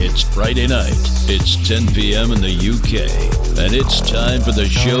It's Friday night. It's 10 p.m. in the UK. And it's time for the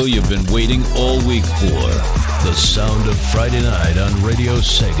show you've been waiting all week for. The sound of Friday night on Radio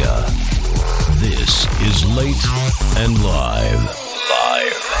Sega. This is Late and Live.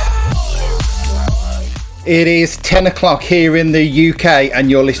 It is 10 o'clock here in the UK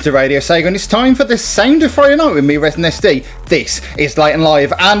and you're listening to Radio Sega, and it's time for the sound of Friday night with me, Resident SD. This is Late and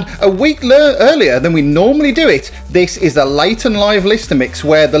Live, and a week earlier than we normally do it, this is the Late and Live listener mix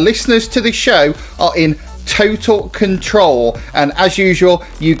where the listeners to the show are in total control, and as usual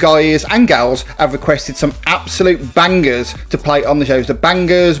you guys and gals have requested some absolute bangers to play on the shows. The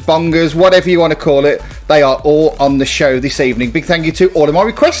bangers, bongers, whatever you want to call it, they are all on the show this evening. Big thank you to all of my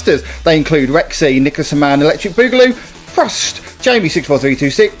requesters. They include Rexy, Nicholas Man, Electric Boogaloo, Frost,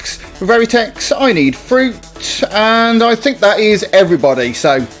 Jamie64326, Veritex, I Need Fruit, and I think that is everybody.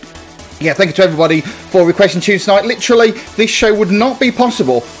 So yeah, thank you to everybody for requesting tunes tonight. Literally, this show would not be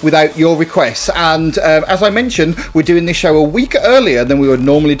possible without your requests. And as I mentioned, we're doing this show a week earlier than we would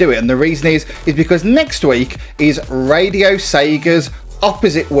normally do it. And the reason is because next week is Radio Sega's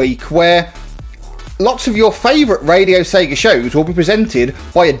Opposite Week, where lots of your favourite Radio Sega shows will be presented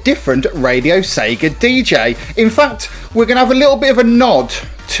by a different Radio Sega DJ. In fact, we're going to have a little bit of a nod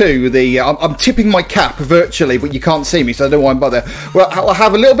to the... I'm tipping my cap virtually, but you can't see me, so I don't want to bother. Well, I'll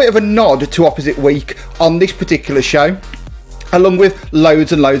have a little bit of a nod to Opposite Week on this particular show, along with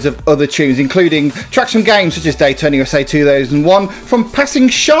loads and loads of other tunes, including tracks from games such as Daytona USA 2001, from Passing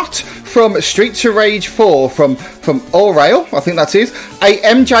Shot, from Streets of Rage 4, from All Rail, I think that's it, a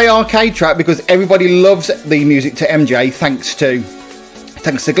MJ arcade track, because everybody loves the music to MJ, thanks to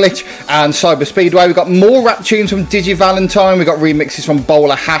Glitch and Cyber Speedway. We've got more rap tunes from Digi Valentine. We've got remixes from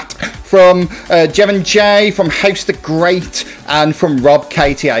Bowler Hat, from Jem and Jay, from House the Great, and from Rob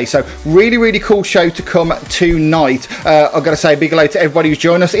KTA. So really, really cool show to come tonight. I've got to say a big hello to everybody who's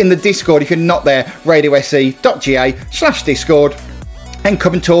joined us in the Discord. If you're not there, radiose.ga/Discord. And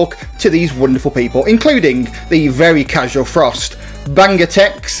come and talk to these wonderful people, including the very casual Frost, Banger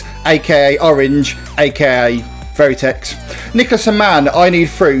Tex, aka Orange, aka Veritex, Nicholas Man, I Need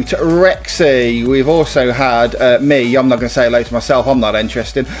Fruit, Rexy. We've also had me. I'm not going to say hello to myself, I'm not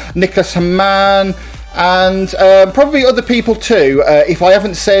interested. Nicholas Man, and probably other people too. If I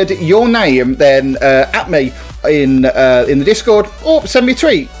haven't said your name, then at me in the Discord, or send me a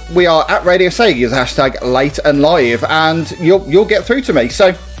tweet. We are at Radio Sega as hashtag Late and Live, and you'll get through to me. So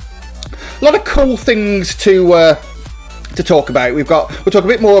a lot of cool things to talk about. We'll talk a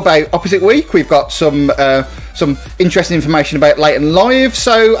bit more about Opposite Week. We've got some interesting information about Late and Live,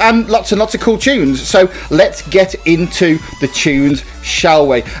 and lots of cool tunes. So let's get into the tunes, shall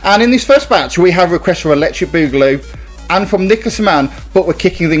we? And in this first batch, we have requests from Electric Boogaloo and from Nicholas Man, but we're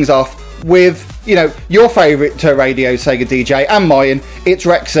kicking things off with, your favourite Radio Sega DJ and mine. It's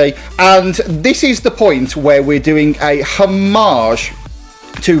Rexy, and this is the point where we're doing a homage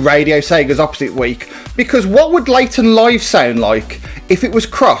to Radio Sega's Opposite Week, because what would Late and Live sound like if it was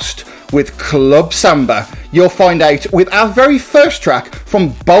crossed with Club Samba? You'll find out with our very first track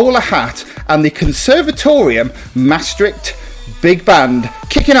from Bowler Hat and the Conservatorium Maastricht Big Band,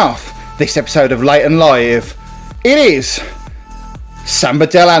 kicking off this episode of Late and Live. It is Samba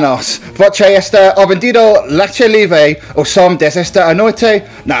del Anos, voce esta ho vendido leche live, o som des esta noite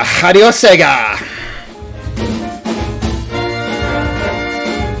na Radio Sega.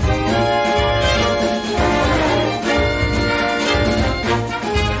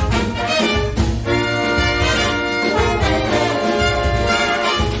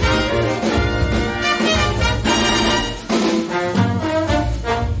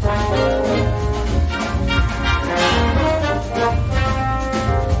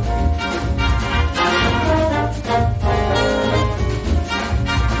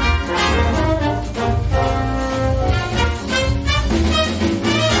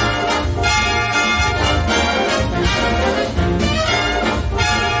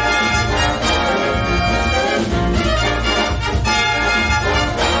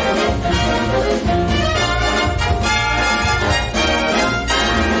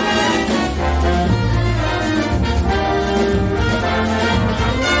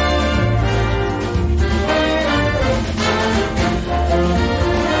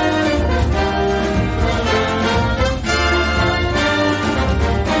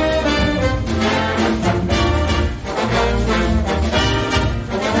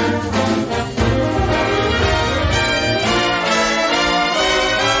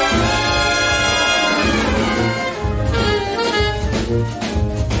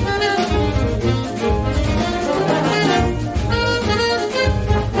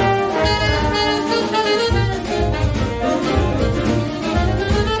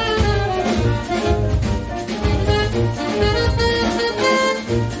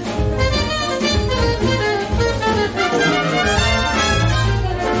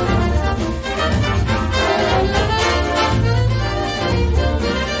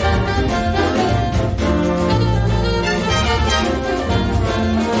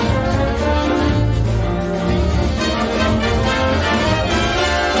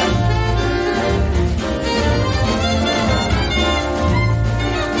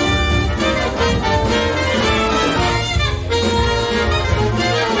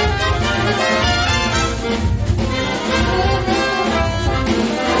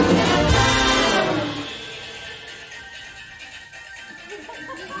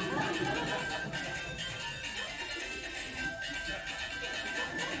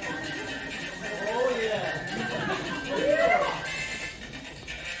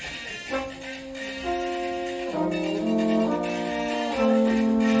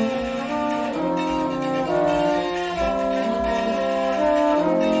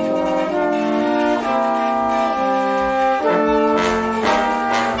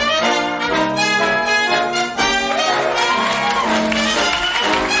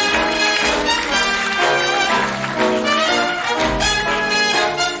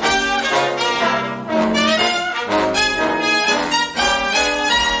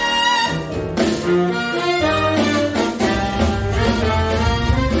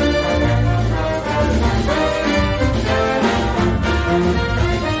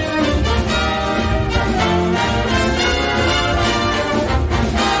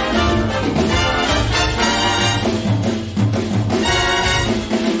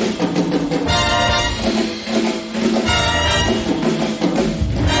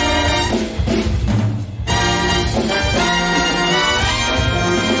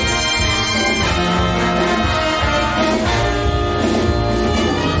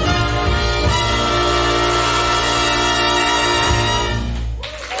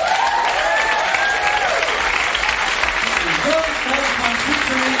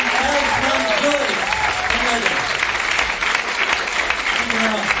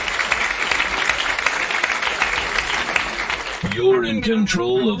 You're in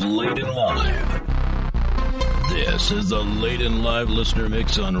control of Late and Live. This is the Late and Live listener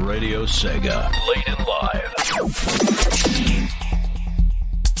mix on Radio Sega. Late and Live.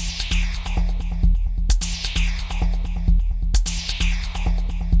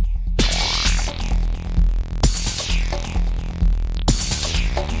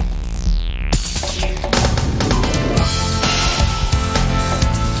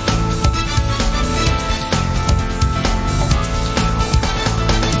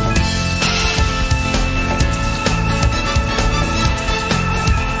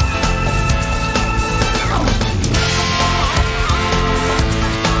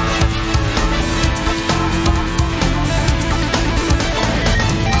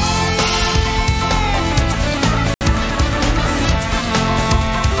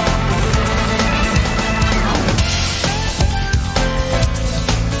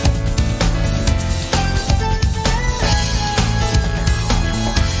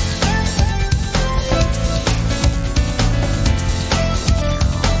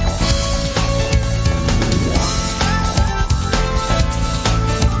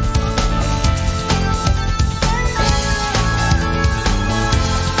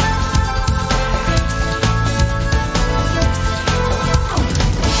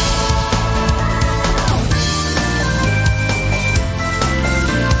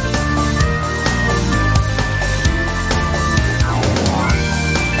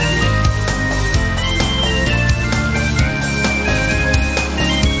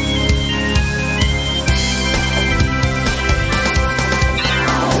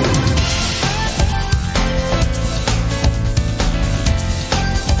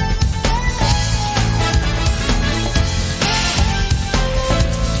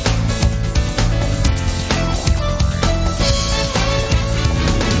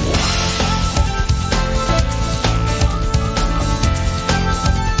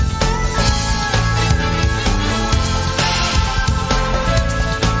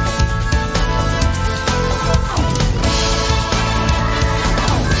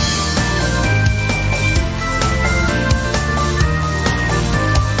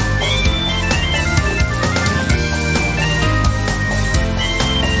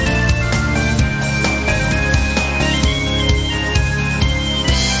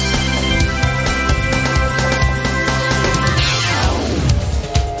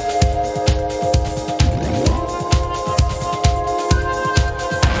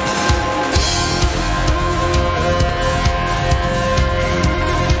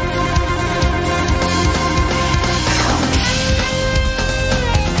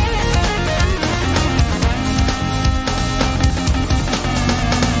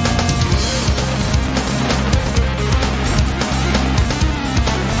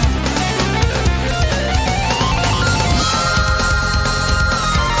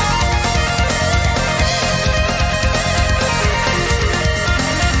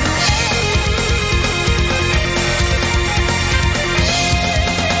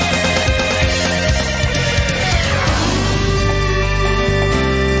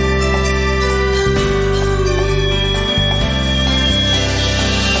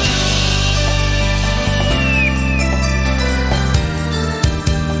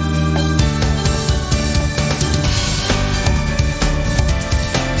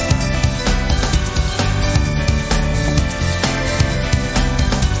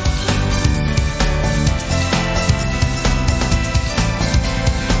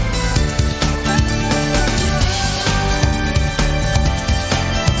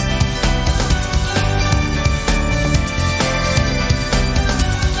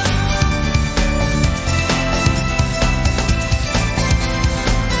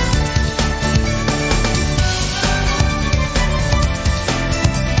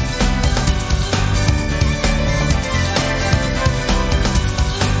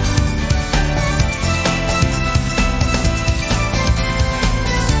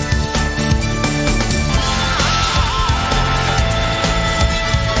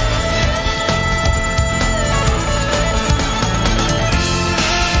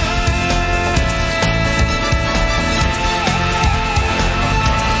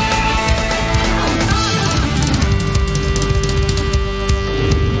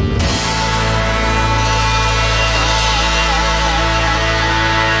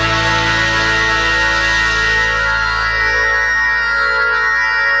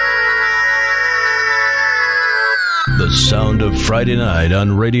 sound of Friday night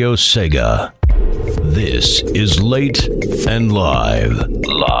on Radio Sega. This is Late and Live.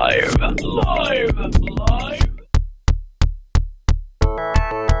 Live.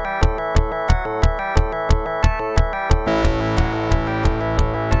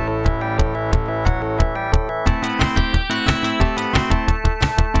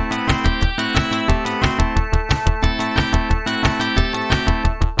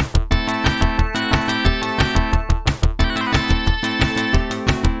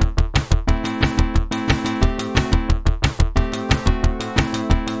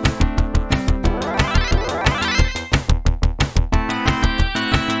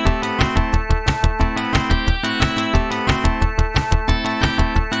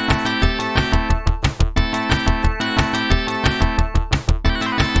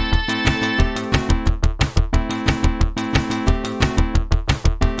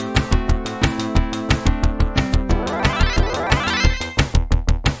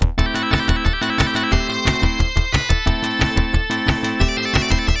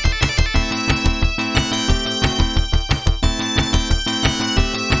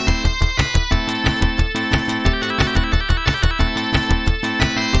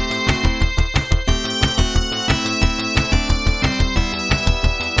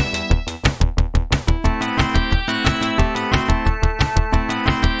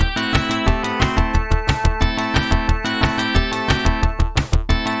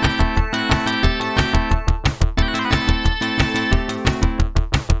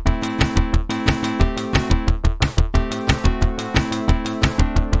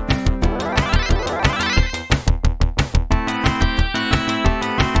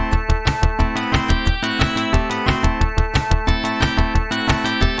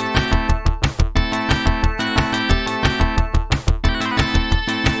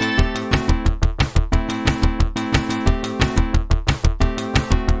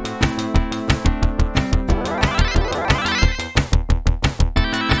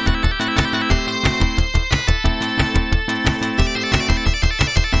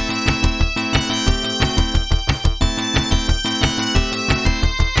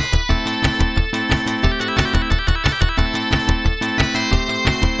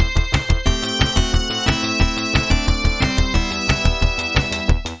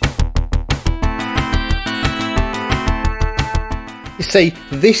 See,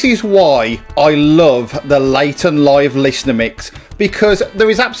 this is why I love the Late and Live listener mix, because there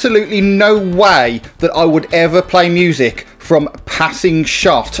is absolutely no way that I would ever play music from Passing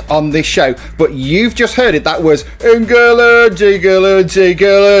Shot on this show, but you've just heard it. That was England,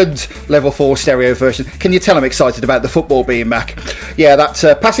 level 4 stereo version. Can you tell I'm excited about the football being back? Yeah, that's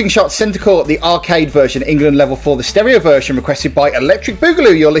Passing Shot Centre Court, the arcade version, England level 4, the stereo version, requested by Electric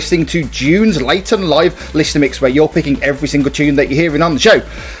Boogaloo. You're listening to June's Late and Live listener mix, where you're picking every single tune that you're hearing on the show.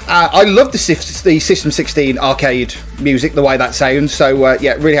 I love the System 16 arcade music, the way that sounds, so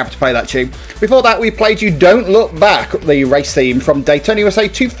yeah, really happy to play that tune. Before that, we played you Don't Look Back, the race theme from Daytona USA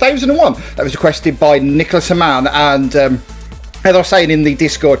 2001. That was requested by Nicholas Haman, and as I was saying in the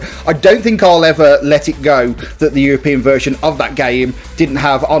Discord, I don't think I'll ever let it go that the European version of that game didn't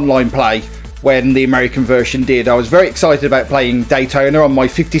have online play when the American version did. I was very excited about playing Daytona on my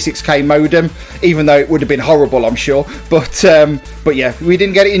 56k modem, even though it would have been horrible, I'm sure. But yeah, we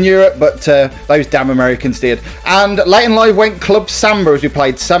didn't get it in Europe, but those damn Americans did. And Late and Live went Club Samba as we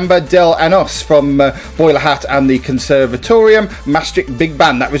played Samba del Anos from Boiler Hat and the Conservatorium Maastricht Big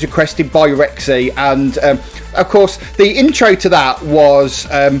Band. That was requested by Rexy, and of course the intro to that was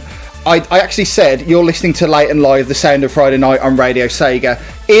I actually said you're listening to Late and Live, the sound of Friday night on Radio Sega,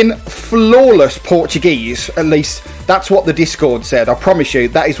 in flawless Portuguese. At least that's what the Discord said. I promise you,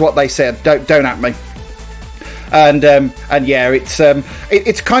 that is what they said. Don't at me. And yeah,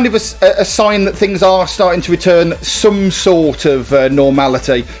 it's kind of a sign that things are starting to return some sort of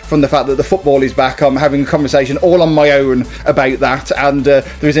normality from the fact that the football is back. I'm having a conversation all on my own about that, and there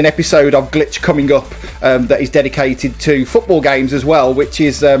is an episode of Glitch coming up that is dedicated to football games as well, which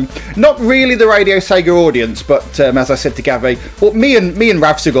is not really the Radio Sega audience, but as I said to Gavi, well, me and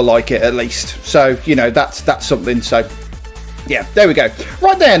Ravsig will like it at least. So you know, that's something. So yeah, there we go.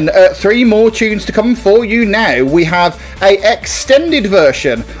 Right then, 3 more tunes to come for you now. We have a extended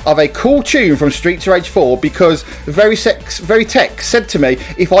version of a cool tune from Streets of Rage 4, because Veritex said to me,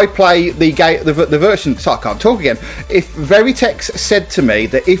 if I play the version... So I can't talk again. If Veritex said to me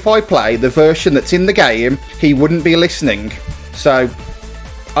that if I play the version that's in the game, he wouldn't be listening. So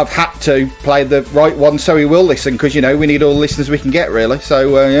I've had to play the right one so he will listen, because, you know, we need all the listeners we can get, really.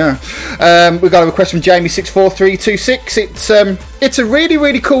 So, yeah. We've got a request from Jamie64326. It's a really,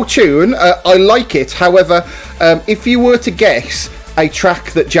 really cool tune. I like it. However, if you were to guess a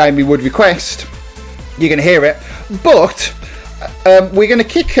track that Jamie would request, you're going to hear it. But we're going to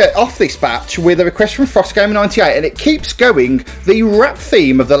kick off this batch with a request from FrostGamer98, and it keeps going. The rap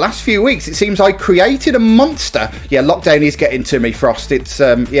theme of the last few weeks. It seems I created a monster. Yeah, lockdown is getting to me, Frost. It's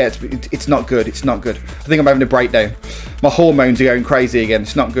not good. It's not good. I think I'm having a breakdown. My hormones are going crazy again.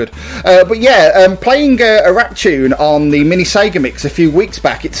 It's not good. But yeah, playing a rap tune on the Mini Sega Mix a few weeks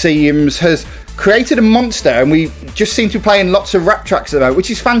back, it seems, has created a monster, and we just seem to be playing lots of rap tracks at the moment,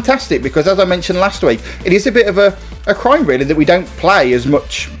 which is fantastic, because as I mentioned last week, it is a bit of a crime, really, that we don't play as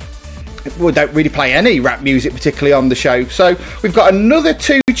much. We don't really play any rap music particularly on the show. So we've got another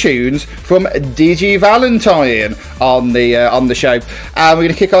 2 tunes from Digi Valentine on the show, and we're going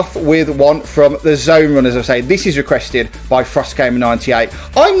to kick off with one from the Zone Run. As I say, this is requested by FrostGamer98.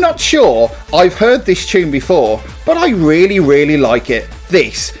 I'm not sure I've heard this tune before, but I really, really like it.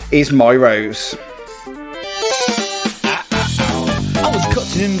 This is My Rose. I was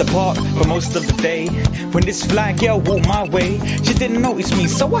cutting in the park for most of the day when this fly girl walked my way. She didn't notice me,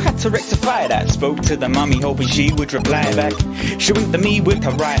 so I had to rectify that. Spoke to the mummy, hoping she would reply back. She winked at me with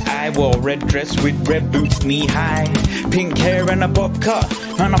her right eye, wore a red dress with red boots knee high, pink hair and a bob cut.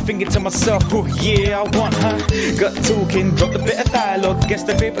 And I'm thinking to myself, oh yeah, I want her. Got talking, dropped a bit of dialogue. Guess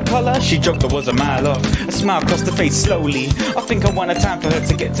the favorite color she joked was a mile off. A smile crossed her face slowly. I think I wanted time for her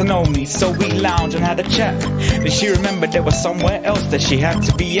to get to know me, so we lounged and had a chat. Then she remembered there was somewhere else that she had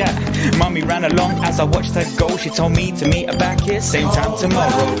to be at. Mummy ran along as I watched her go. She told me to meet her back here same time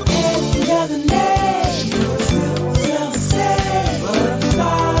tomorrow.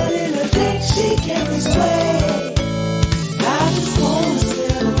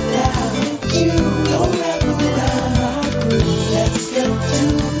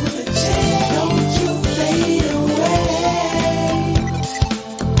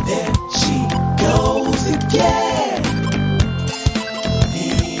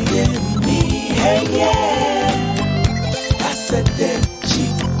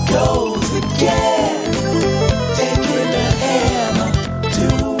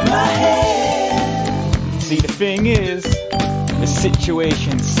 See, the thing is, the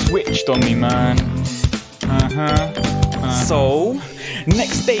situation switched on me, man. So,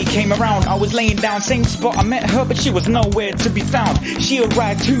 next day came around, I was laying down, same spot I met her, but she was nowhere to be found. She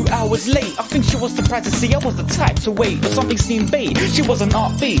arrived 2 hours late. I think she was surprised to see I was the type to wait, but something seemed bait. She wasn't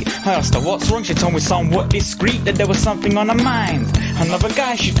upbeat. I asked her what's wrong. She told me somewhat discreet that there was something on her mind. Another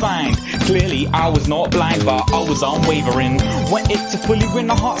guy she find. Clearly I was not blind, but I was unwavering. Wanted to fully win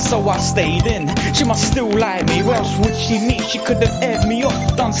her heart, so I stayed in. She must still like me, where else would she meet? She could have aired me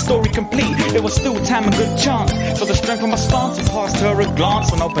off, done story complete. There was still time and good chance. So the strength of my stance, I passed her a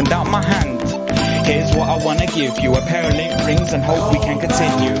glance and opened out my hand. Here's what I wanna give you, a pair of link rings, and hope we can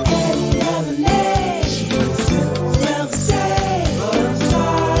continue.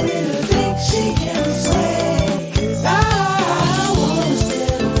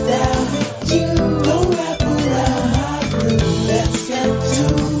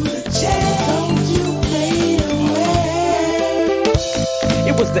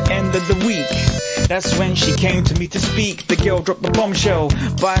 It was the end of the week. That's when she came to me to speak. The girl dropped the bombshell,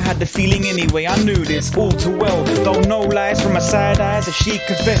 but I had the feeling anyway. I knew this all too well. Though no lies from her side eyes, as she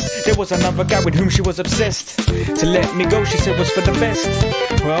confessed, there was another guy with whom she was obsessed. To let me go, she said, was for the best.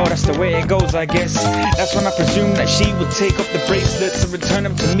 Well, that's the way it goes, I guess. That's when I presumed that she would take off the bracelets and return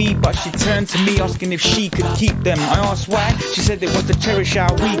them to me. But she turned to me asking if she could keep them. I asked why. She said it was to cherish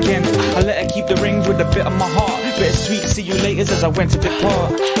our weekend. I let her keep the rings with a bit of my heart. Bittersweet, see you later as I went to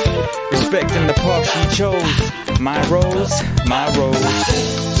depart. Respecting the path she chose. My rose, my rose.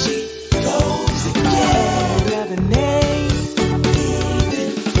 She goes again. Got a name.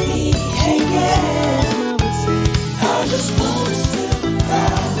 Leaving me hanging. I just wanna sit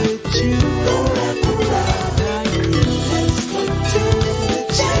around with you. Don't wrap around. Let's go to the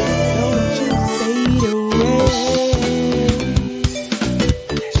jam. Don't you fade away.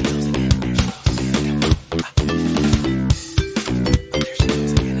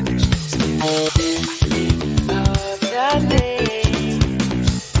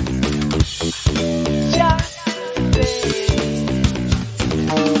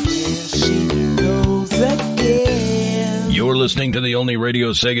 You're listening to the only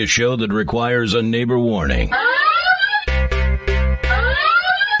Radio Sega show that requires a neighbor warning.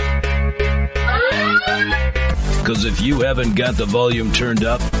 Because if you haven't got the volume turned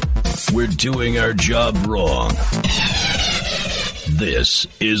up, we're doing our job wrong. This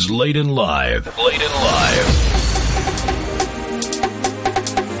is Late and Live. Late and Live.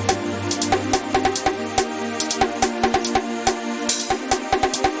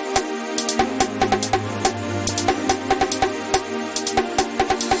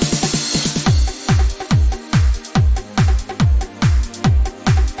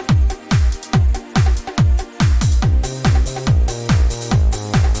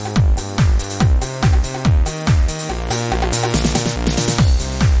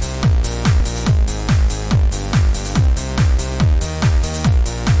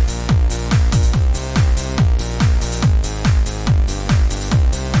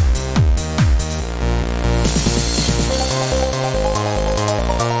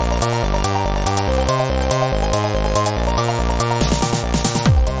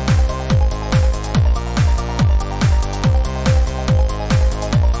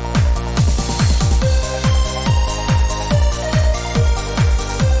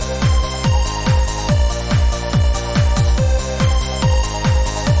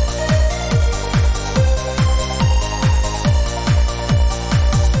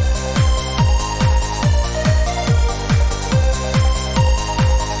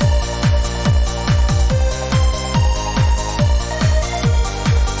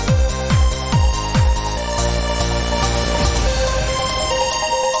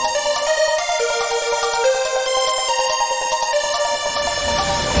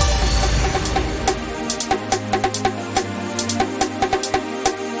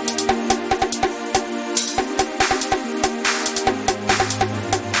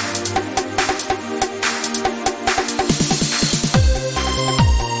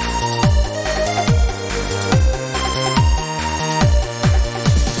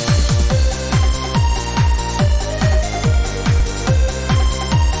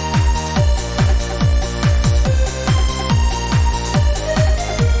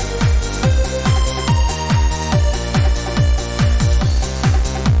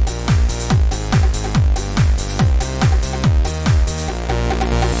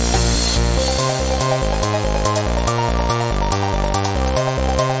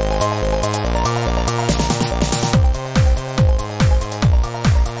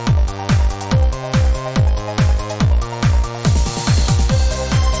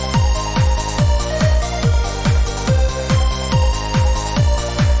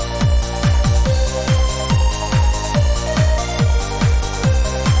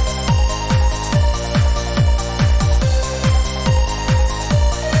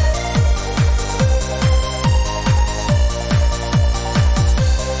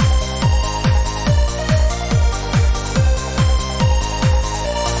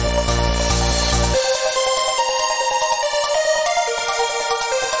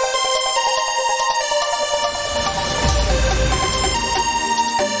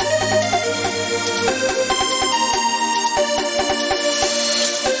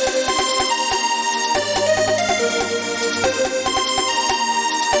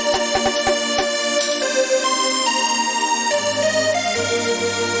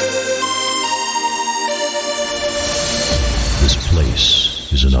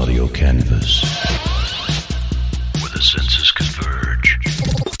 Is an audio canvas where the senses converge.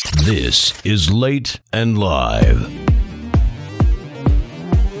 This is Late and Live.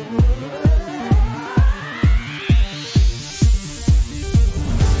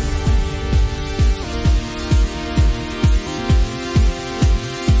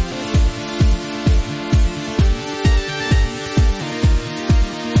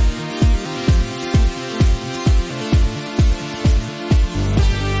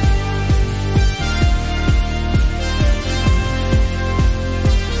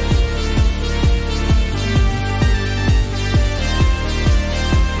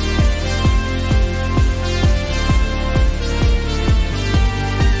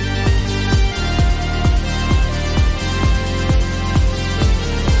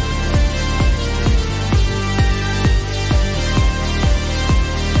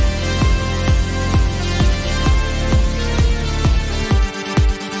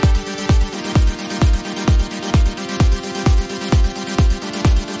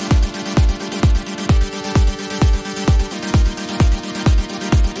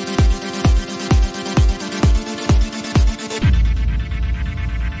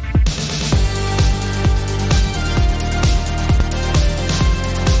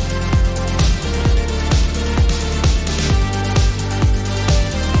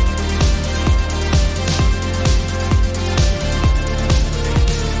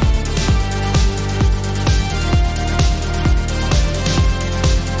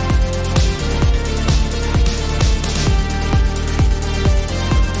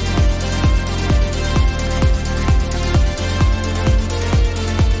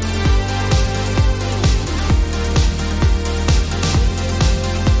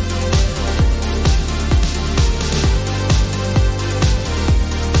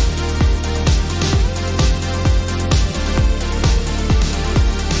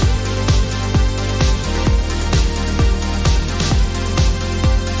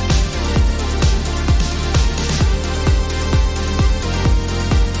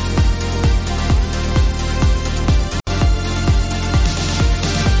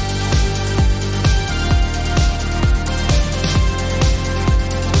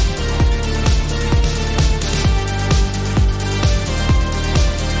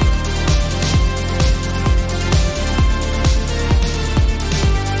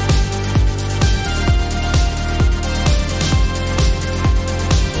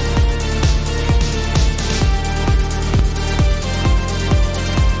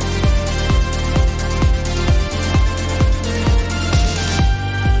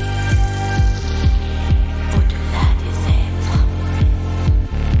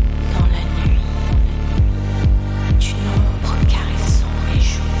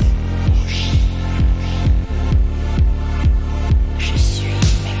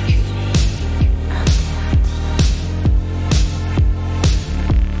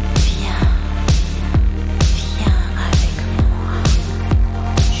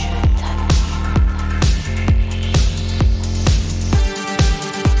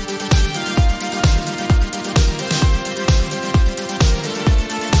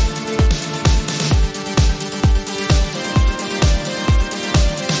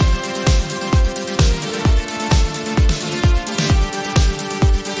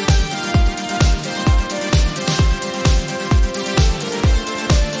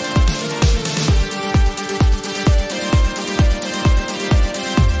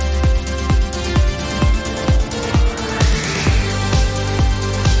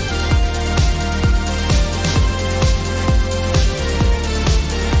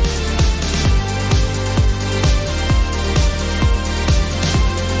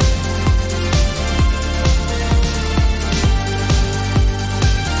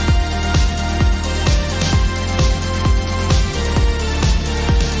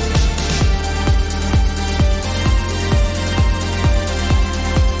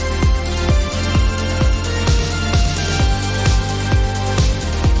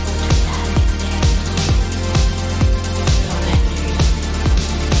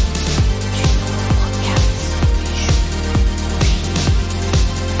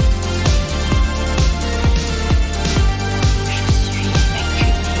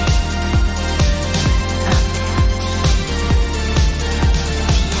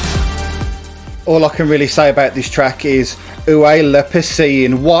 All I can really say about this track is Oué la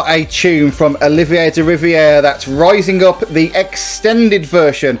Piscine. What a tune from Olivier de Rivière. That's Rising Up, the extended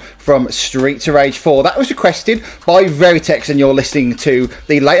version from Streets of Rage 4. That was requested by Veritex, and you're listening to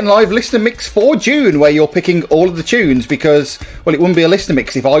the Late and Live listener mix for June, where you're picking all of the tunes because, well, it wouldn't be a listener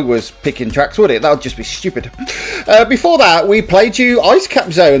mix if I was picking tracks, would it? That would just be stupid. Before that, we played you Ice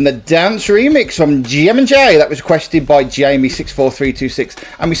Cap Zone, the dance remix from GM&J. That was requested by Jamie64326,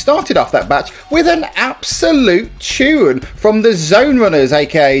 and we started off that batch with an absolute tune from the Zone Runners,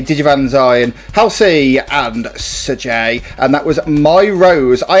 aka Digivan Zion, Halsey and Sajay, and that was My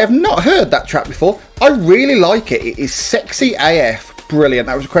Rose. I have not heard that track before. I really like it. It is sexy AF. Brilliant.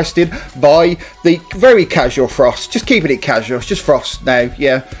 That was requested by the very casual Frost. Just keeping it casual. It's just Frost now,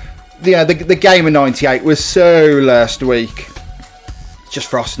 yeah. The game of 98 was so last week. It's just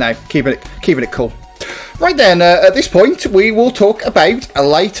Frost now. Keeping it cool. Right then, at this point, we will talk about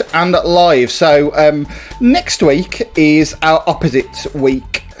Late and Live. So, next week is our opposite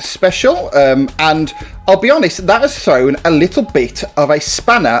week special, and I'll be honest, that has thrown a little bit of a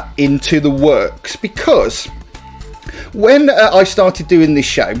spanner into the works, because when I started doing this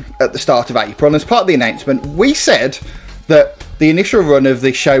show at the start of April, and as part of the announcement, we said that the initial run of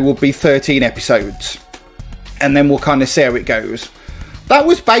this show will be 13 episodes, and then we'll kind of see how it goes. That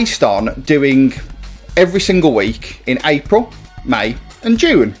was based on doing every single week in April, May and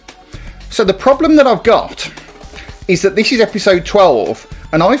June. So the problem that I've got is that this is episode 12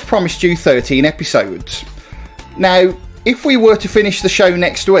 and I've promised you 13 episodes. Now, if we were to finish the show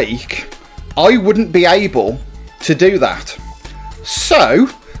next week, I wouldn't be able to do that. So,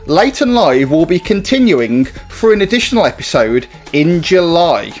 Late and Live will be continuing for an additional episode in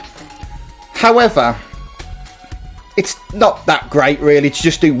July. However, it's not that great really to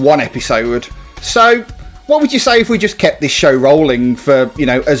just do one episode. So, what would you say if we just kept this show rolling for,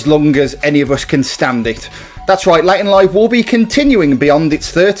 as long as any of us can stand it? That's right, Late and Live will be continuing beyond its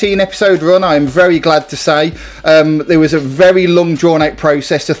 13 episode run. I'm very glad to say. There was a very long drawn out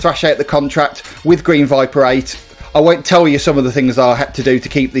process to thrash out the contract with Green Viper 8. I won't tell you some of the things I had to do to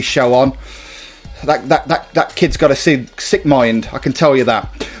keep this show on. That kid's got a sick mind, I can tell you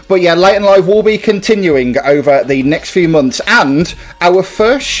that. But yeah, Late and Live will be continuing over the next few months, and our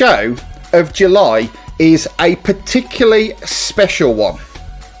first show of July is a particularly special one.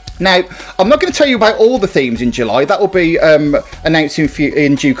 Now, I'm not going to tell you about all the themes in July. That will be announced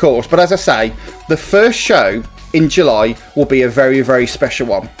in due course. But as I say, the first show in July will be a very, very special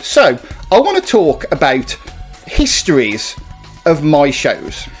one. So, I want to talk about histories of my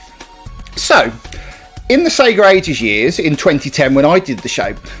shows. So, in the Sega Ages years, in 2010 when I did the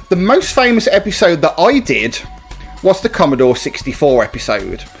show, the most famous episode that I did was the Commodore 64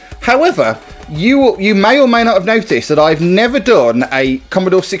 episode. However, you may or may not have noticed that I've never done a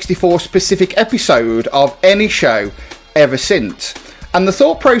Commodore 64 specific episode of any show ever since. And the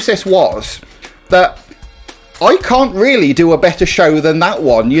thought process was that I can't really do a better show than that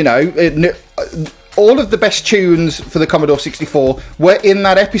one, all of the best tunes for the Commodore 64 were in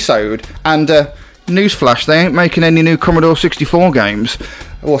that episode, and newsflash, they ain't making any new Commodore 64 games.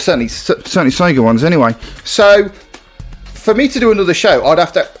 Well, certainly Sega ones anyway. So, for me to do another show, I'd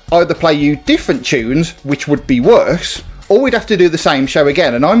have to either play you different tunes, which would be worse, or we'd have to do the same show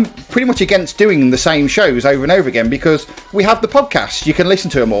again. And I'm pretty much against doing the same shows over and over again, because we have the podcast, you can listen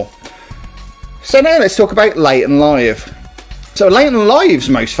to them all. So now let's talk about Late and Live. So Late and Live's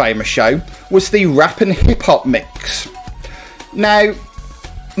most famous show was the Rap and Hip Hop mix. Now,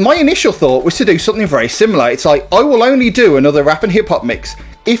 my initial thought was to do something very similar. It's like, I will only do another Rap and Hip Hop mix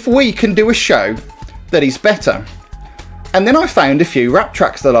if we can do a show that is better. And then I found a few rap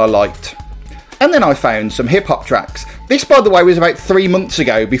tracks that I liked. And then I found some hip hop tracks. This, by the way, was about 3 months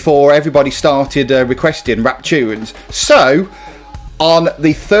ago, before everybody started requesting rap tunes. So, on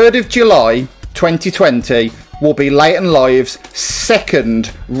the 3rd of July 2020 will be Late and Live's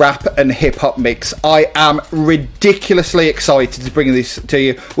second rap and hip hop mix. I am ridiculously excited to bring this to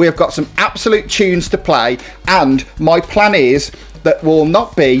you. We have got some absolute tunes to play, and my plan is that will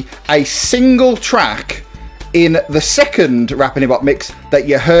not be a single track in the second Rap and Hip Hop mix that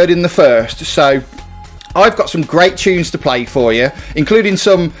you heard in the first. So I've got some great tunes to play for you, including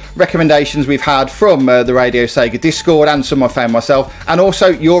some recommendations we've had from the Radio Sega Discord, and some I found myself, and also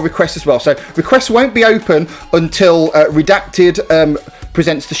your requests as well. So requests won't be open until Redacted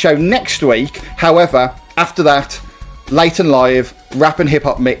presents the show next week. However, after that, Late and Live Rap and Hip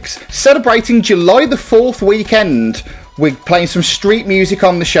Hop mix, celebrating July the 4th weekend. We're playing some street music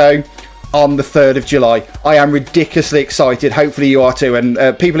on the show. on the 3rd of July. I am ridiculously excited. Hopefully you are too. And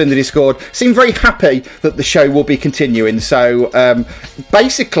people in the Discord seem very happy that the show will be continuing. So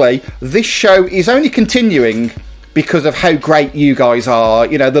basically, this show is only continuing because of how great you guys are.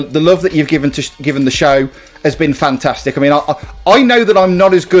 You know, the love that you've given the show has been fantastic. I mean, I know that I'm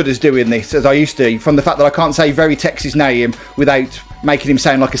not as good as doing this as I used to, from the fact that I can't say Veritex's name without making him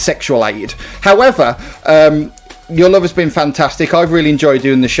sound like a sexual aid. However, your love has been fantastic. I've really enjoyed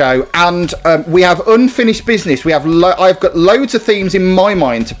doing the show, and we have unfinished business. We have I've got loads of themes in my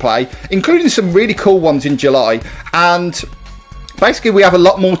mind to play, including some really cool ones in July, and basically we have a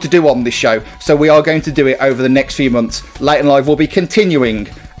lot more to do on this show, so we are going to do it over the next few months. Late and Live will be continuing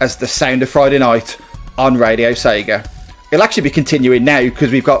as the sound of Friday night on Radio Sega. It'll actually be continuing now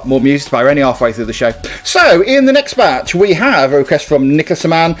because we've got more music to play. We're only halfway through the show. So, in the next batch, we have a request from Nicholas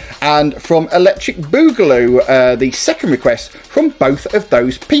Aman and from Electric Boogaloo. The second request from both of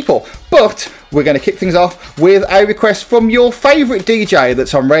those people. But we're going to kick things off with a request from your favourite DJ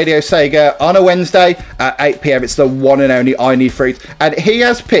that's on Radio Sega on a Wednesday at 8 PM. It's the one and only I Need Fruit. And he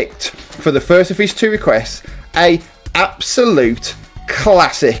has picked, for the first of his two requests, a absolute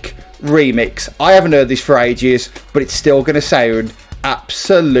classic remix. I haven't heard this for ages, but it's still going to sound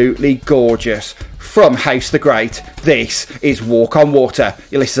absolutely gorgeous. From House the Great, this is Walk on Water.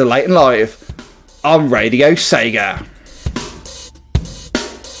 You listen to Late and Live on Radio Sega.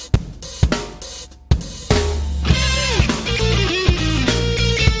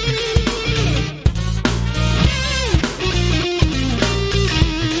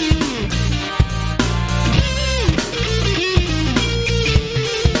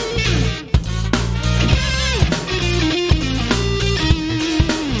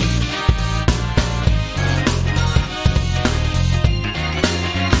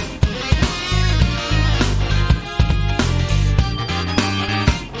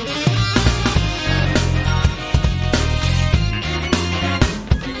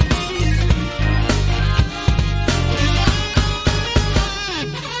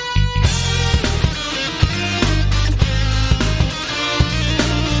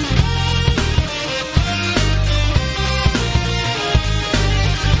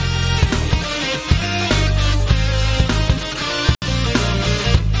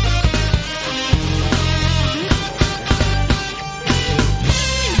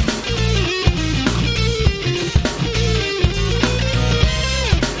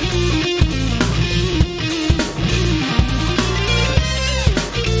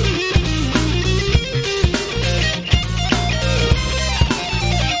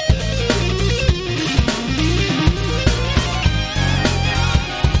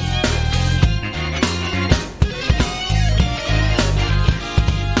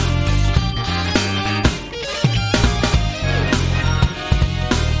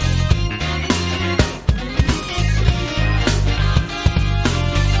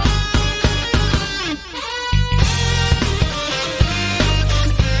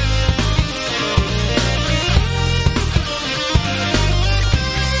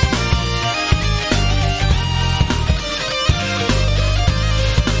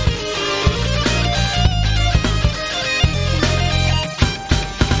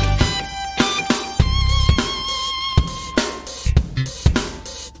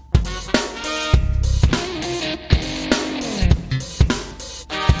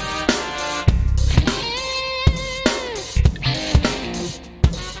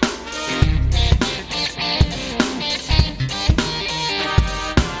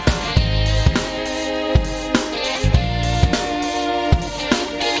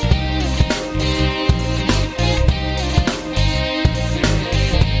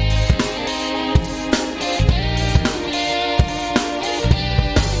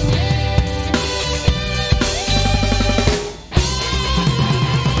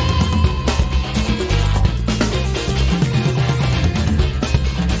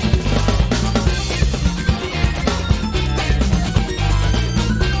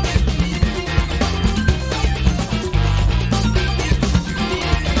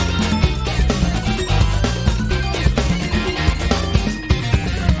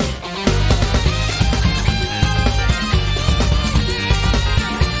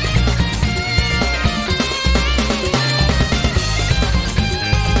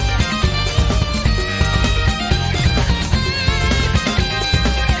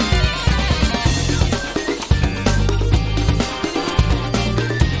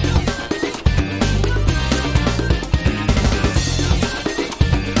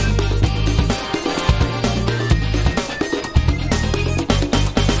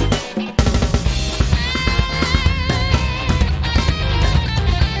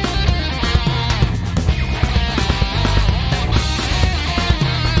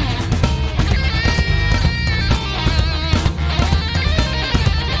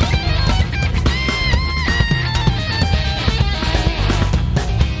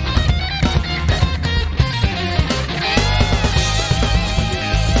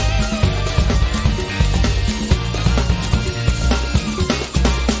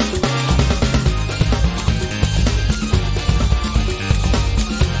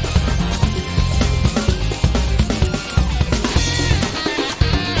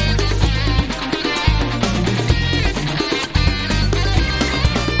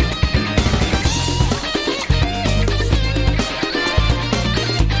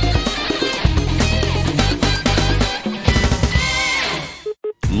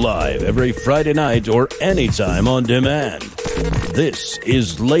 every Friday night or anytime on demand. This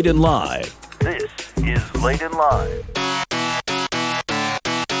is Late and Live. This is Late and Live.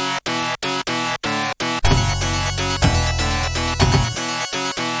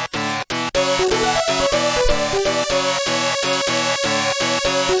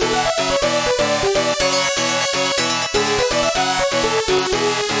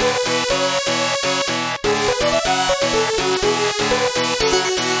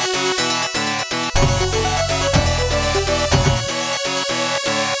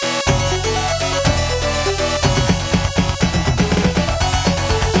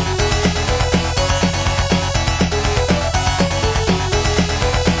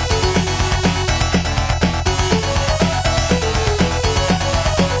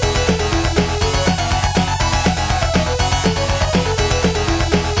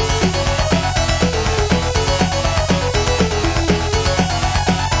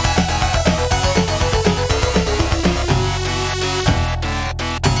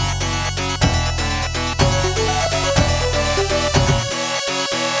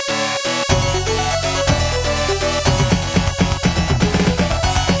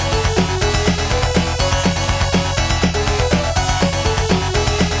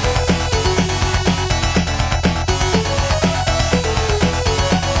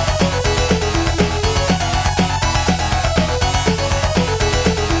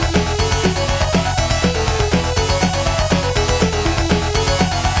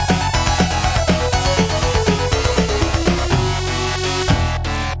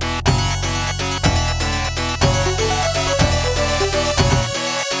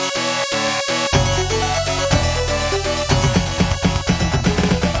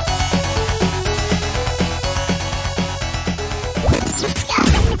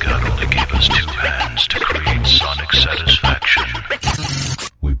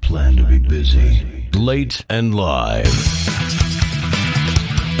 Late and Live.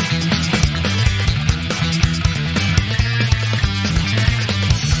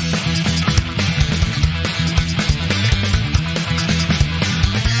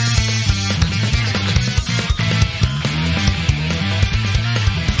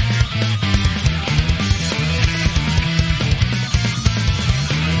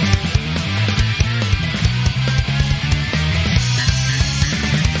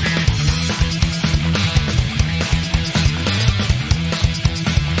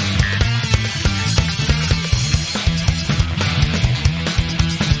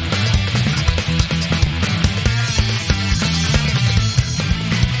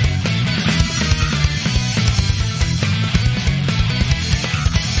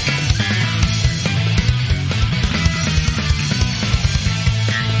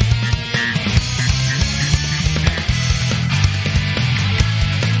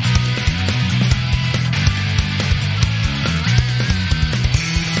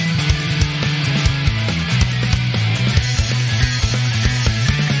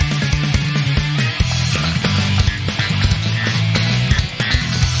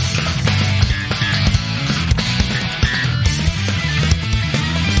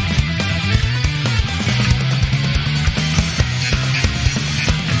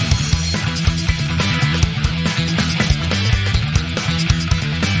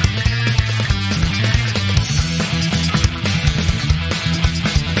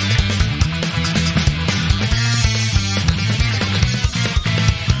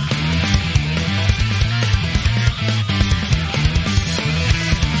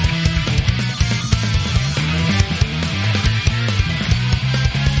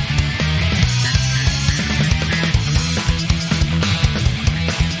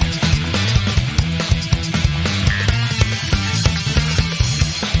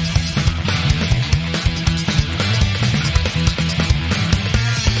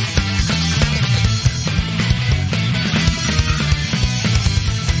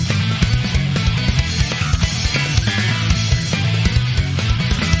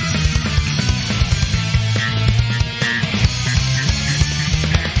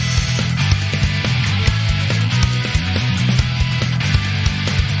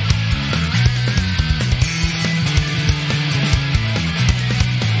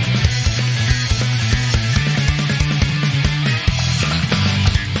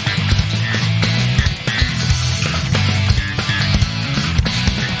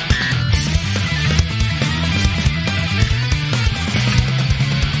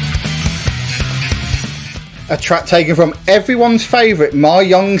 A track taken from everyone's favourite My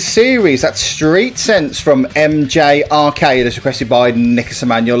Young series. That's Street Sense from MJ Arcade, as requested by Nicholas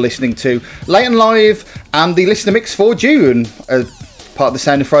Mann. You're listening to Late and Live and the listener mix for June, part of the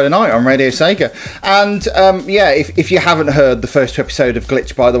Sound of Friday Night on Radio Sega. And if you haven't heard the first 2 episodes of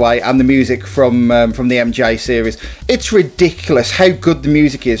Glitch, by the way, and the music from the MJ series, it's ridiculous how good the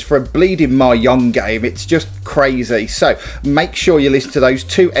music is for a bleeding Mahjong game. It's just crazy. So make sure you listen to those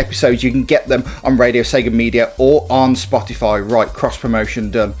 2 episodes. You can get them on Radio Sega Media or on Spotify. Right, cross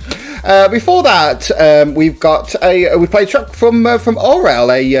promotion done. Before that, we played a track from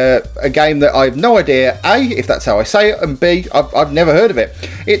Orel, a game that I have no idea A, if that's how I say it, and B, I've never heard of it.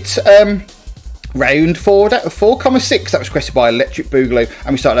 It's round 4,6 that was requested by Electric Boogaloo,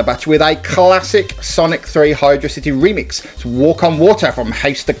 and we started our batch with a classic Sonic 3 Hydro City remix. It's Walk on Water from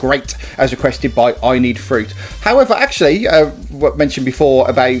House the Great, as requested by I Need Fruit. However, actually, what mentioned before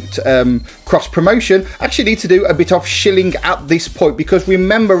about cross promotion, actually need to do a bit of shilling at this point, because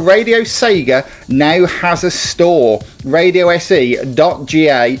remember, Radio Sega now has a store,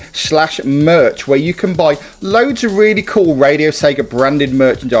 radiose.ga/merch, where you can buy loads of really cool Radio Sega branded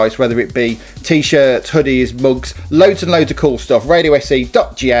merchandise, whether it be t-shirts, hoodies, mugs, loads and loads of cool stuff.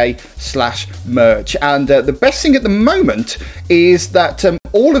 radiose.ga/merch. And the best thing at the moment is that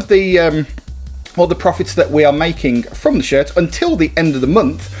all the profits that we are making from the shirt until the end of the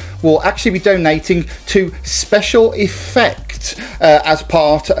month will actually be donating to Special Effect as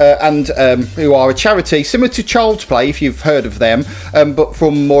part, who are a charity similar to Child's Play, if you've heard of them, but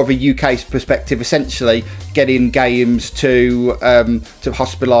from more of a UK perspective, essentially getting games to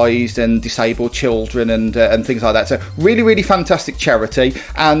hospitalised and disabled children and things like that. So really, really fantastic charity.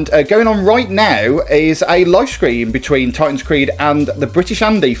 And going on right now is a live stream between Titans Creed and the British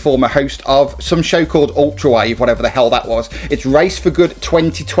Andy, former host of some show called Ultrawave, whatever the hell that was. It's Race for Good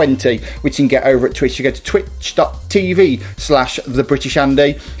 2020, which you can get over at Twitch. You go to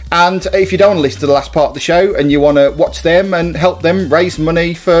twitch.tv/TheBritishAndy. And if you don't want to listen to the last part of the show and you want to watch them and help them raise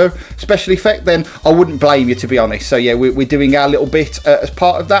money for Special Effect, then I wouldn't blame you, to be honest. So yeah, we're doing our little bit as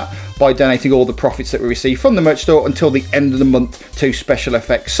part of that by donating all the profits that we receive from the merch store until the end of the month to Special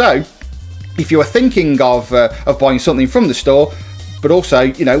Effects. So if you are thinking of buying something from the store, but also,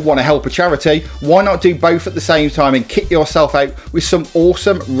 want to help a charity, why not do both at the same time and kit yourself out with some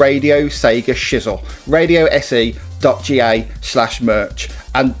awesome Radio Sega shizzle? radiose.ga/merch.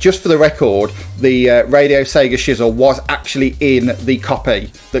 And just for the record, the Radio Sega shizzle was actually in the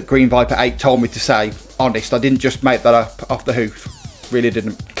copy that Green Viper 8 told me to say. Honest, I didn't just make that up off the hoof. Really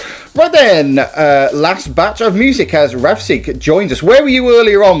didn't. Right then, last batch of music as Ravsig joins us. Where were you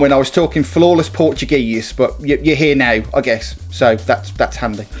earlier on when I was talking flawless Portuguese? But you're here now, I guess. So that's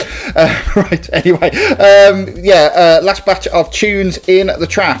handy. Right, anyway. Last batch of tunes in the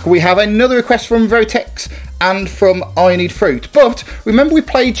track. We have another request from Vertex and from I Need Fruit. But remember we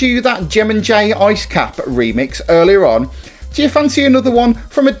played you that Gem and J Ice Cap remix earlier on? Do you fancy another one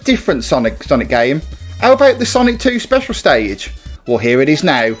from a different Sonic game? How about the Sonic 2 special stage? Well, here it is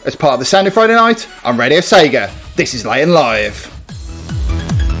now, as part of the Sound of Friday Night on Radio Sega. This is Laying Live.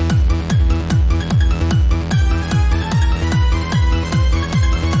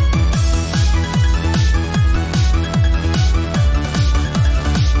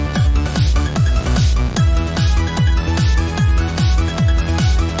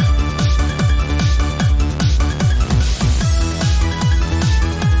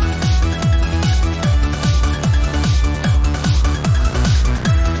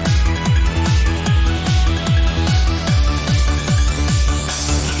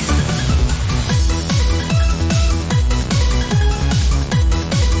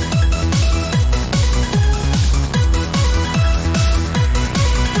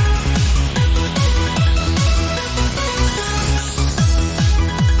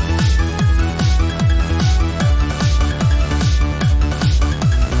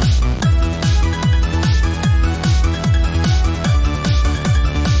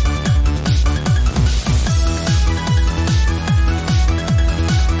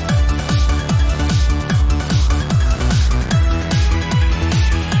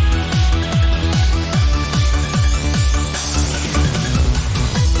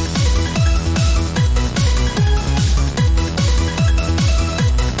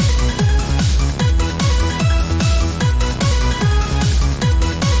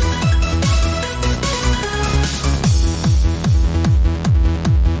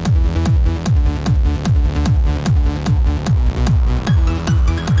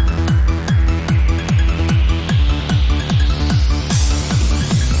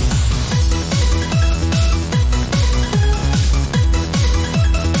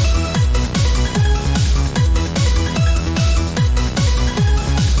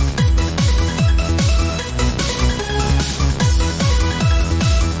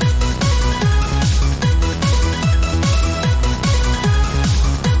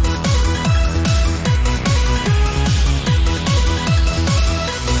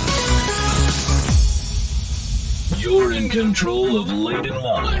 in control of Late and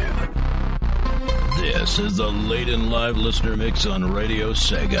Live. This is the Late and Live listener mix on Radio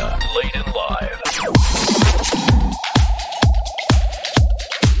Sega. Late and Live.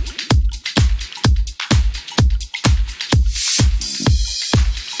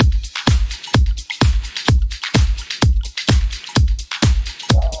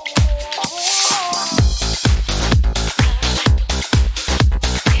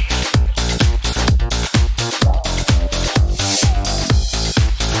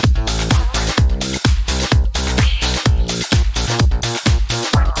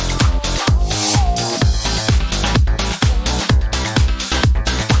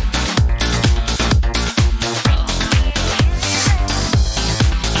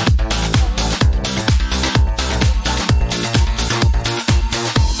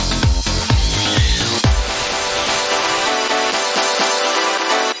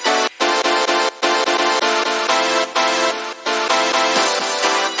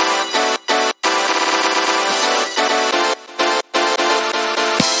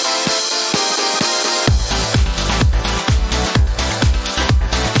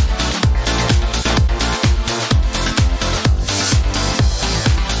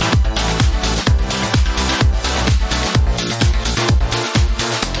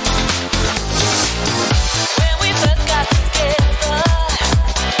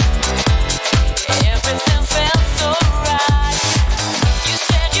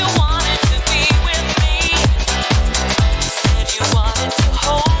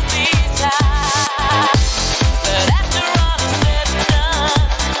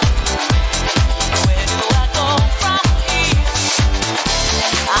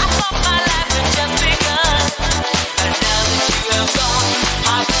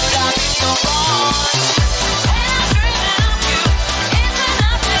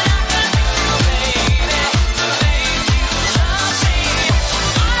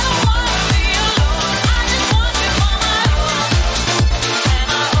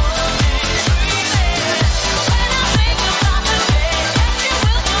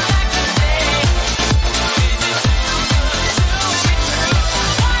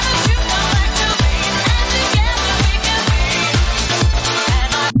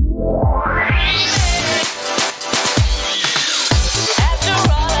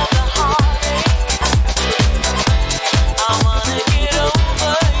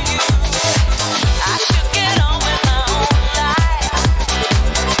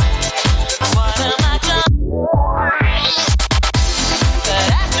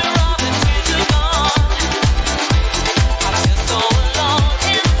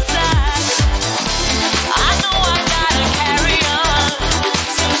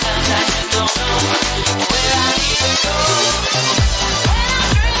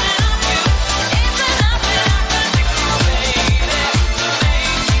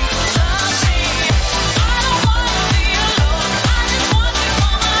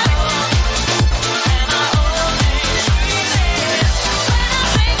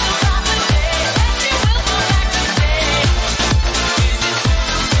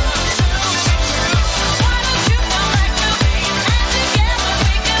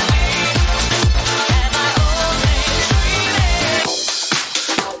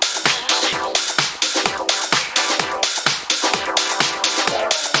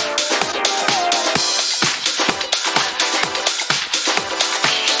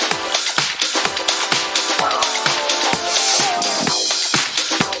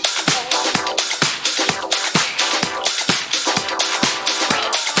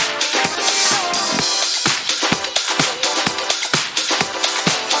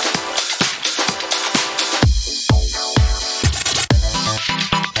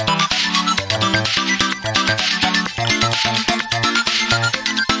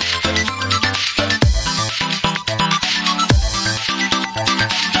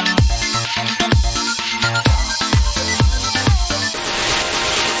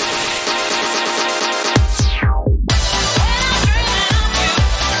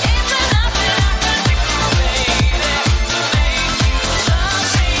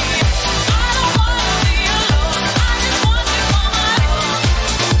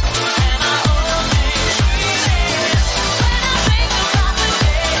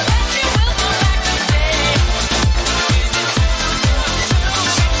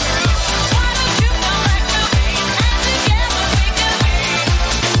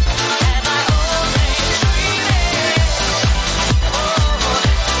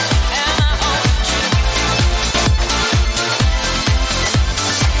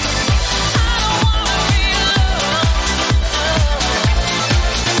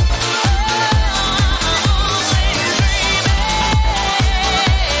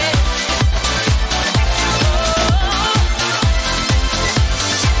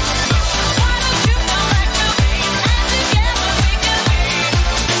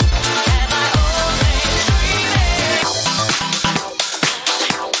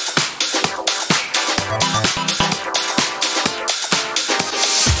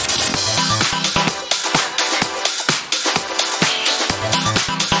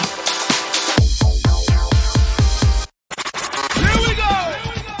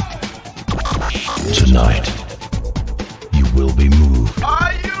 Tonight, you will be moved.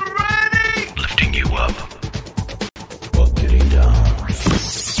 Are you ready? Lifting you up while getting down.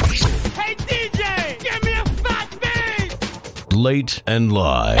 Hey DJ, give me a fat beat! Late and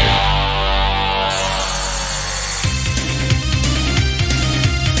live.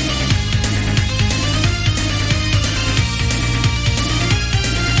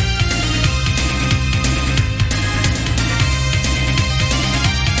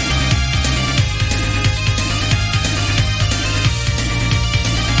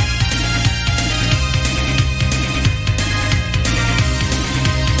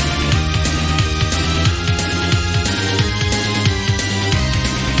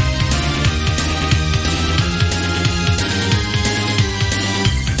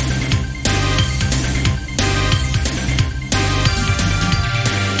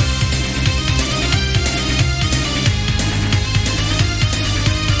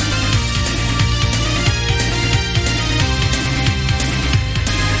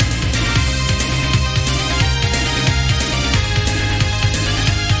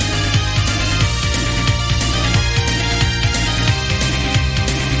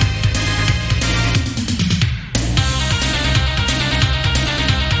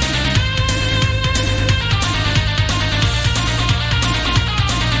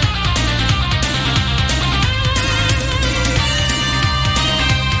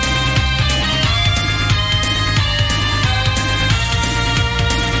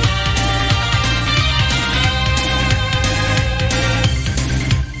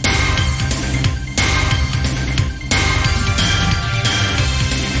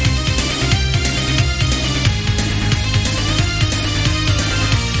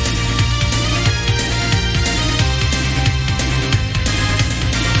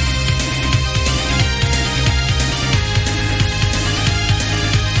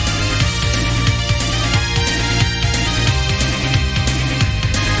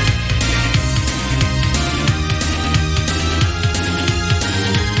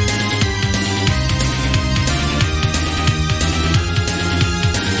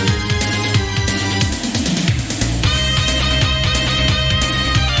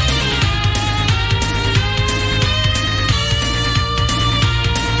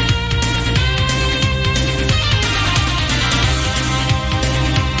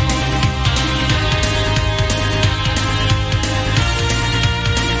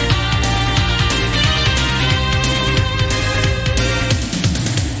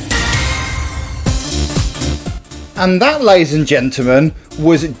 And that, ladies and gentlemen,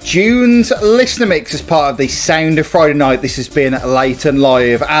 was June's listener mix as part of the Sound of Friday Night. This has been Late and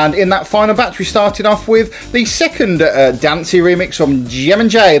Live. And in that final batch, we started off with the second Dancey remix from Gem and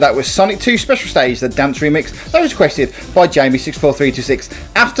J. That was Sonic 2 Special Stage, the dance remix. That was requested by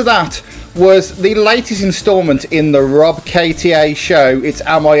Jamie64326. After that was the latest instalment in the Rob KTA show. It's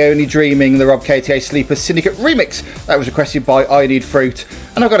Am I Only Dreaming, the Rob KTA Sleeper Syndicate remix. That was requested by I Need Fruit.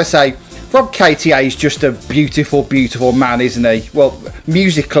 And I've got to say, Rob KTA is just a beautiful, beautiful man, isn't he? Well,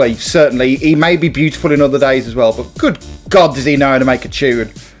 musically, certainly. He may be beautiful in other days as well, but good God, does he know how to make a tune.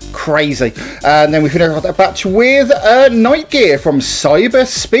 Crazy. And then we finished off that batch with Night Gear from Cyber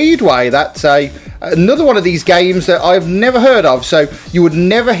Speedway. That's another one of these games that I've never heard of, so you would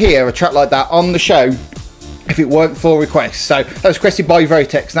never hear a track like that on the show if it weren't for requests. So that was requested by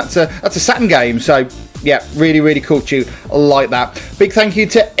Votex. That's a Saturn game, so yeah, really, really cool tune. I like that. Big thank you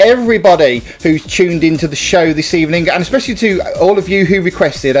to everybody who's tuned into the show this evening, and especially to all of you who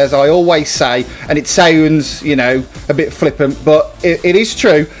requested, as I always say, and it sounds, you know, a bit flippant, but it is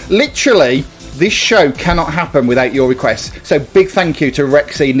true. Literally, this show cannot happen without your requests. So big thank you to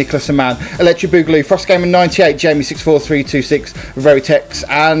Rexy, Nicholas Aman, Electric Boogaloo, Frostgamer98, Jamie64326, Veritex,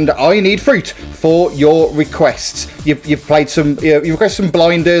 and I Need Fruit for your requests. You've played some, you've requested some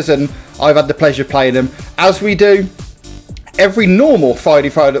blinders, and I've had the pleasure of playing them, as we do every normal final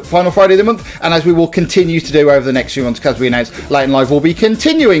Friday of the month, and as we will continue to do over the next few months, because we announced Late and Live will be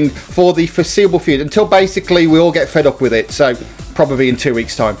continuing for the foreseeable future until basically we all get fed up with it. So probably in 2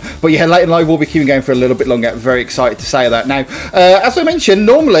 weeks' time. But yeah, Late and Live will be keeping going for a little bit longer. Very excited to say that. Now, as I mentioned,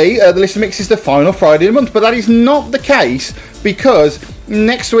 normally the listener mix is the final Friday of the month, but that is not the case because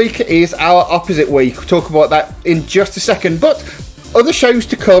next week is our opposite week. We'll talk about that in just a second. But other shows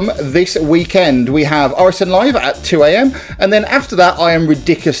to come this weekend. We have Orison Live at 2 a.m. and then after that, I am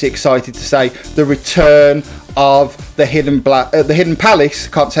ridiculously excited to say the return of the Hidden Palace.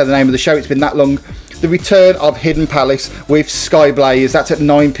 Can't say the name of the show, it's been that long. The return of Hidden Palace with Skyblaze. That's at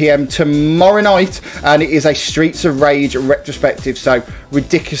 9 p.m. tomorrow night, and it is a Streets of Rage retrospective. So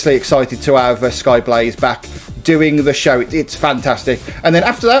ridiculously excited to have Skyblaze back doing the show. It's fantastic. And then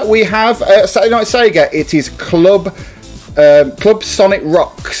after that, we have Saturday Night Sega. It is Club Sonic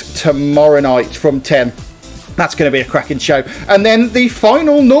Rocks tomorrow night from 10. That's going to be a cracking show. And then the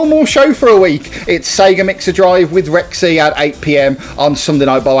final normal show for a week. It's Sega Mixer Drive with Rexy at 8 p.m. on Sunday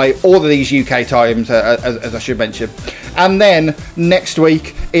night, by the way. All of these UK times, as I should mention. And then next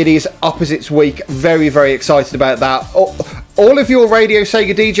week, it is Opposites Week. Very, very excited about that. All of your Radio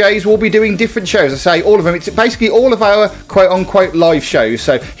Sega DJs will be doing different shows. I say all of them. It's basically all of our quote-unquote live shows.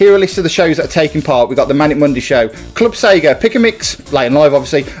 So here are a list of the shows that are taking part. We've got the Manic Monday Show, Club Sega, Pick a Mix, late and live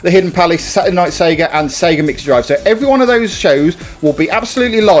obviously, The Hidden Palace, Saturday Night Sega, and Sega Mixer Drive. So every one of those shows will be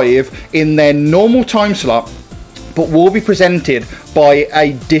absolutely live in their normal time slot, but will be presented by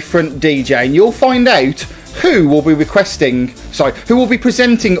a different DJ. And you'll find out who will be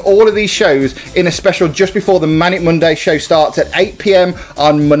presenting all of these shows in a special just before the Manic Monday show starts at 8 p.m.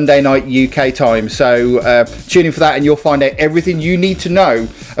 on Monday night UK time. So tune in for that and you'll find out everything you need to know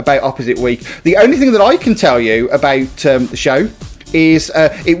about Opposite Week. The only thing that I can tell you about the show is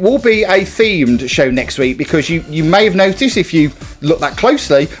it will be a themed show next week, because you may have noticed, if you look that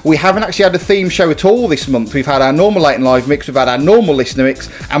closely, we haven't actually had a theme show at all this month. We've had our normal late and live mix, we've had our normal listener mix,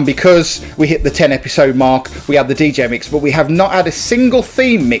 and because we hit the 10 episode mark, we had the DJ mix, but we have not had a single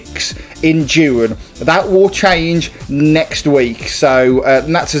theme mix in June. That will change next week, so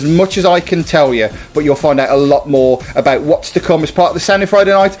that's as much as I can tell you, but you'll find out a lot more about what's to come as part of the Sound of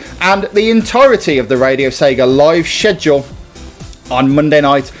Friday Night and the entirety of the Radio Sega live schedule on Monday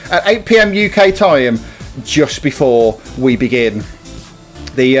night at 8 p.m. UK time, just before we begin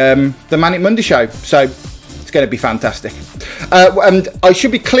the Manic Monday show. So it's going to be fantastic. And I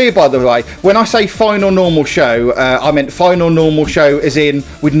should be clear, by the way, when I say final normal show, I meant final normal show as in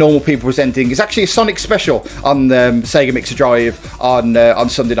with normal people presenting. It's actually a Sonic special on Sega Mixer Drive on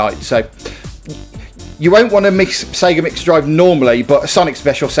Sunday night. So you won't want to mix Sega Mixer Drive normally, but a Sonic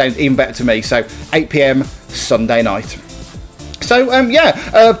special sounds even better to me. So 8 p.m. Sunday night. So,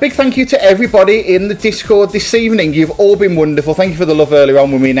 big thank you to everybody in the Discord this evening. You've all been wonderful. Thank you for the love earlier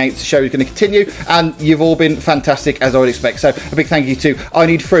on when we announced the show is going to continue, and you've all been fantastic, as I would expect. So, a big thank you to I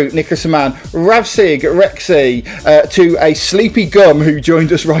Need Fruit, Nicholas Aman, Ravsig, Rexy, to a Sleepy Gum who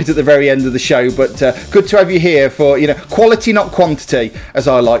joined us right at the very end of the show. But good to have you here for, quality, not quantity, as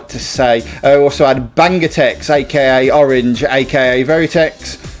I like to say. Also had Bangatex, aka Orange, aka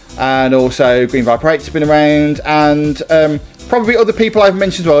Veritex, and also Green Viper 8's been around, and probably other people I've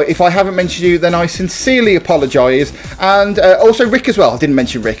mentioned as well. If I haven't mentioned you, then I sincerely apologise. And also Rick as well. I didn't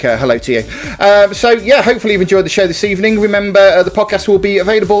mention Rick. Hello to you. Hopefully you've enjoyed the show this evening. Remember, the podcast will be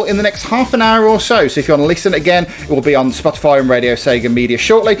available in the next half an hour or so. So if you want to listen again, it will be on Spotify and Radio Sega Media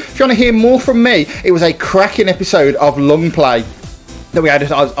shortly. If you want to hear more from me, it was a cracking episode of Lung Play that we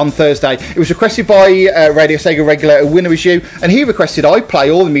had on Thursday. It was requested by Radio Sega regular Winner Is You, and he requested I play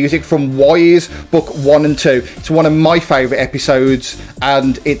all the music from Wise Book 1 and 2. It's one of my favourite episodes,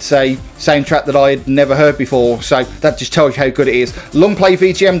 and it's a soundtrack that I had never heard before, so that just tells you how good it is.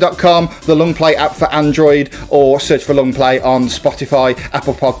 LungPlayVGM.com, the LungPlay app for Android, or search for LungPlay on Spotify,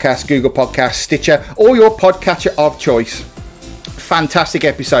 Apple Podcasts, Google Podcasts, Stitcher, or your podcatcher of choice. Fantastic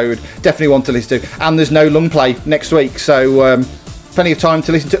episode, definitely one to listen to. And there's no Lung Play next week, so plenty of time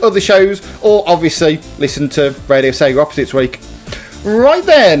to listen to other shows, or obviously listen to Radio Sega Opposites Week. Right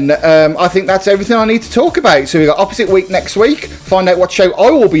then, I think that's everything I need to talk about. So we've got Opposite Week next week. Find out what show I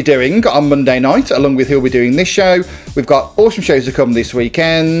will be doing on Monday night, along with who will be doing this show. We've got awesome shows to come this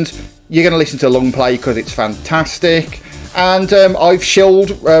weekend. You're going to listen to Long Play because it's fantastic. And I've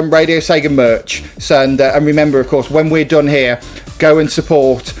shilled Radio Sega merch. So, and remember, of course, when we're done here, go and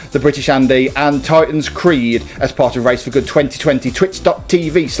support the British Andy and Titans Creed as part of Race for Good 2020.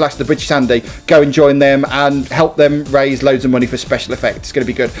 Twitch.tv/the British Andy. Go and join them and help them raise loads of money for special effects. It's going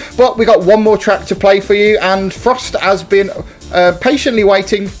to be good. But we got one more track to play for you, and Frost has been patiently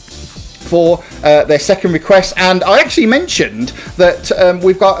waiting for their second request, and I actually mentioned that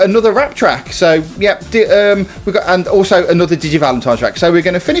we've got another rap track. So yeah, we've got, and also another DigiValentine track. So we're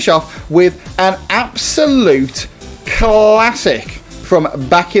going to finish off with an absolute classic from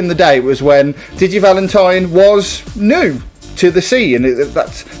back in the day. It was when DigiValentine was new to the scene, and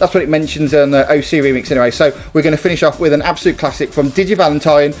that's what it mentions in the OC remix anyway. So we're going to finish off with an absolute classic from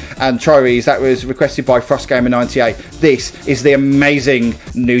DigiValentine and Tyrese. That was requested by FrostGamer98. This is the amazing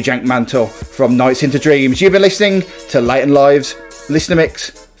New Jank Mantle from Nights into Dreams. You've been listening to Late and Live's Listener Mix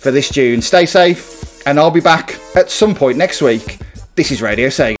for this June. Stay safe, and I'll be back at some point next week. This is Radio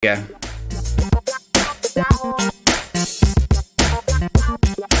Sega. Down.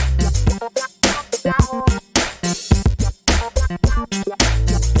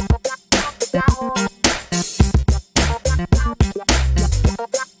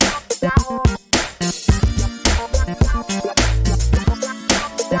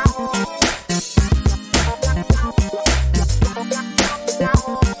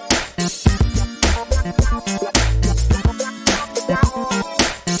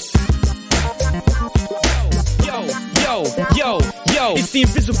 It's the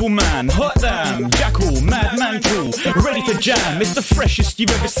Invisible Man, hot damn, Jackal, madman cool, ready to jam. It's the freshest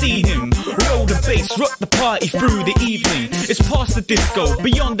you've ever seen him. Roll the bass, rock the party through the evening. It's past the disco,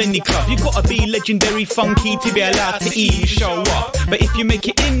 beyond any club. You gotta be legendary funky to be allowed to even show up. But if you make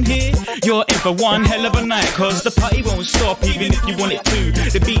it in here, you're in for one hell of a night. Cause the party won't stop even if you want it to.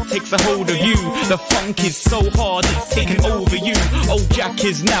 The beat takes a hold of you. The funk is so hard it's taking over you. Old Jack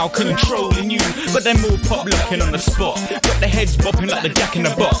is now controlling you. But they're more pop looking on the spot. Got the heads bopping like the Jack in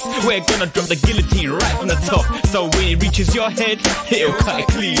the Box. We're gonna drop the guillotine right from the top. So when it reaches your head, it'll cut it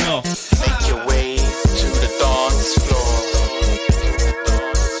clean off. Make your way to the dance floor.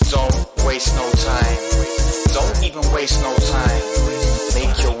 Don't waste no time. Don't even waste no time.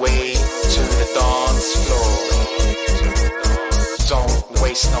 Make your way to the dance floor. Don't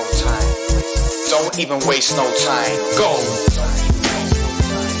waste no time. Don't even waste no time. Go!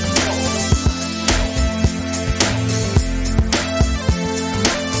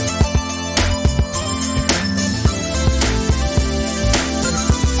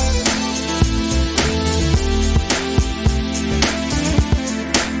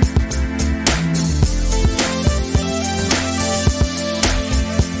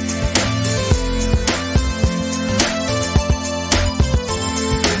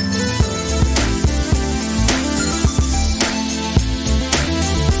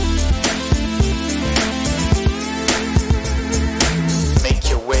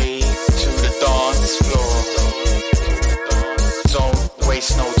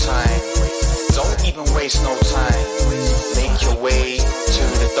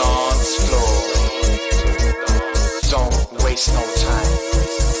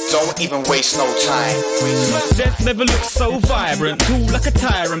 Even waste no time. Death never looks so vibrant, tall like a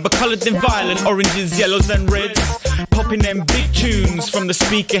tyrant, but coloured in violent oranges, yellows and reds. Popping them big tunes from the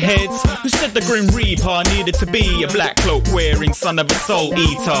speaker heads. Who said the Grim Reaper needed to be a black cloak wearing son of a soul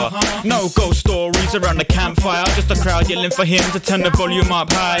eater? No ghost stories around the campfire, just a crowd yelling for him to turn the volume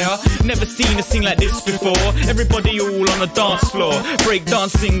up higher. Never seen a scene like this before. Everybody all on the dance floor, break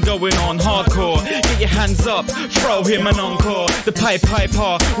dancing going on hardcore. Get your hands up, throw him an encore. The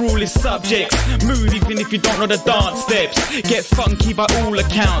piper, rule his subjects. Move even if you don't know the dance steps. Get funky by all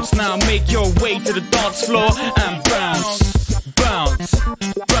accounts. Now make your way to the dance floor and bounce, bounce,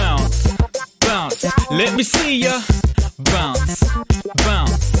 bounce, bounce. Let me see ya. Bounce,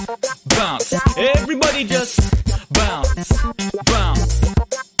 bounce, bounce. Everybody just bounce, bounce,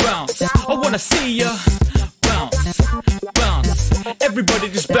 bounce. I wanna see ya. Bounce, bounce. Everybody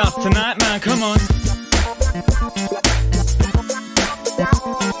just bounce tonight, man. Come on.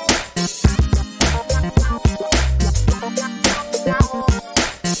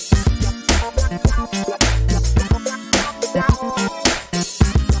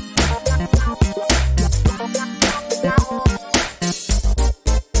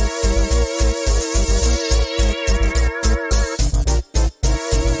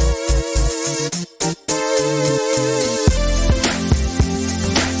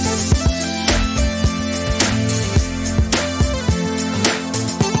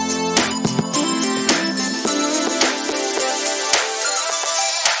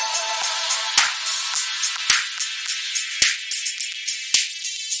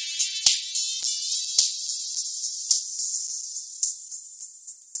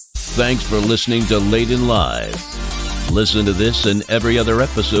 Thanks for listening to Late in Live. Listen to this and every other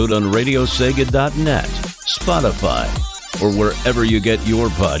episode on RadioSega.net, Spotify, or wherever you get your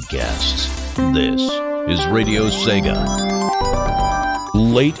podcasts. This is Radio Sega.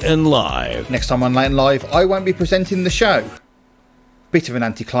 Late and Live. Next time on Late and Live, I won't be presenting the show. Bit of an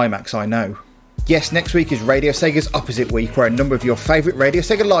anticlimax, I know. Yes, next week is Radio Sega's Opposite Week, where a number of your favourite Radio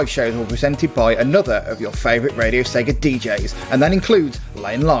Sega live shows will be presented by another of your favourite Radio Sega DJs, and that includes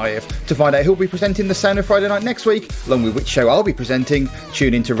Lane Live. To find out who'll be presenting the Sound of Friday Night next week, along with which show I'll be presenting,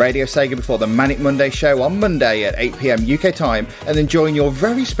 tune into Radio Sega before the Manic Monday show on Monday at 8 PM UK time, and then join your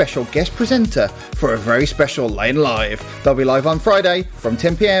very special guest presenter for a very special Lane Live. They'll be live on Friday from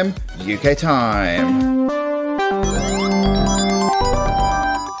 10 PM UK time.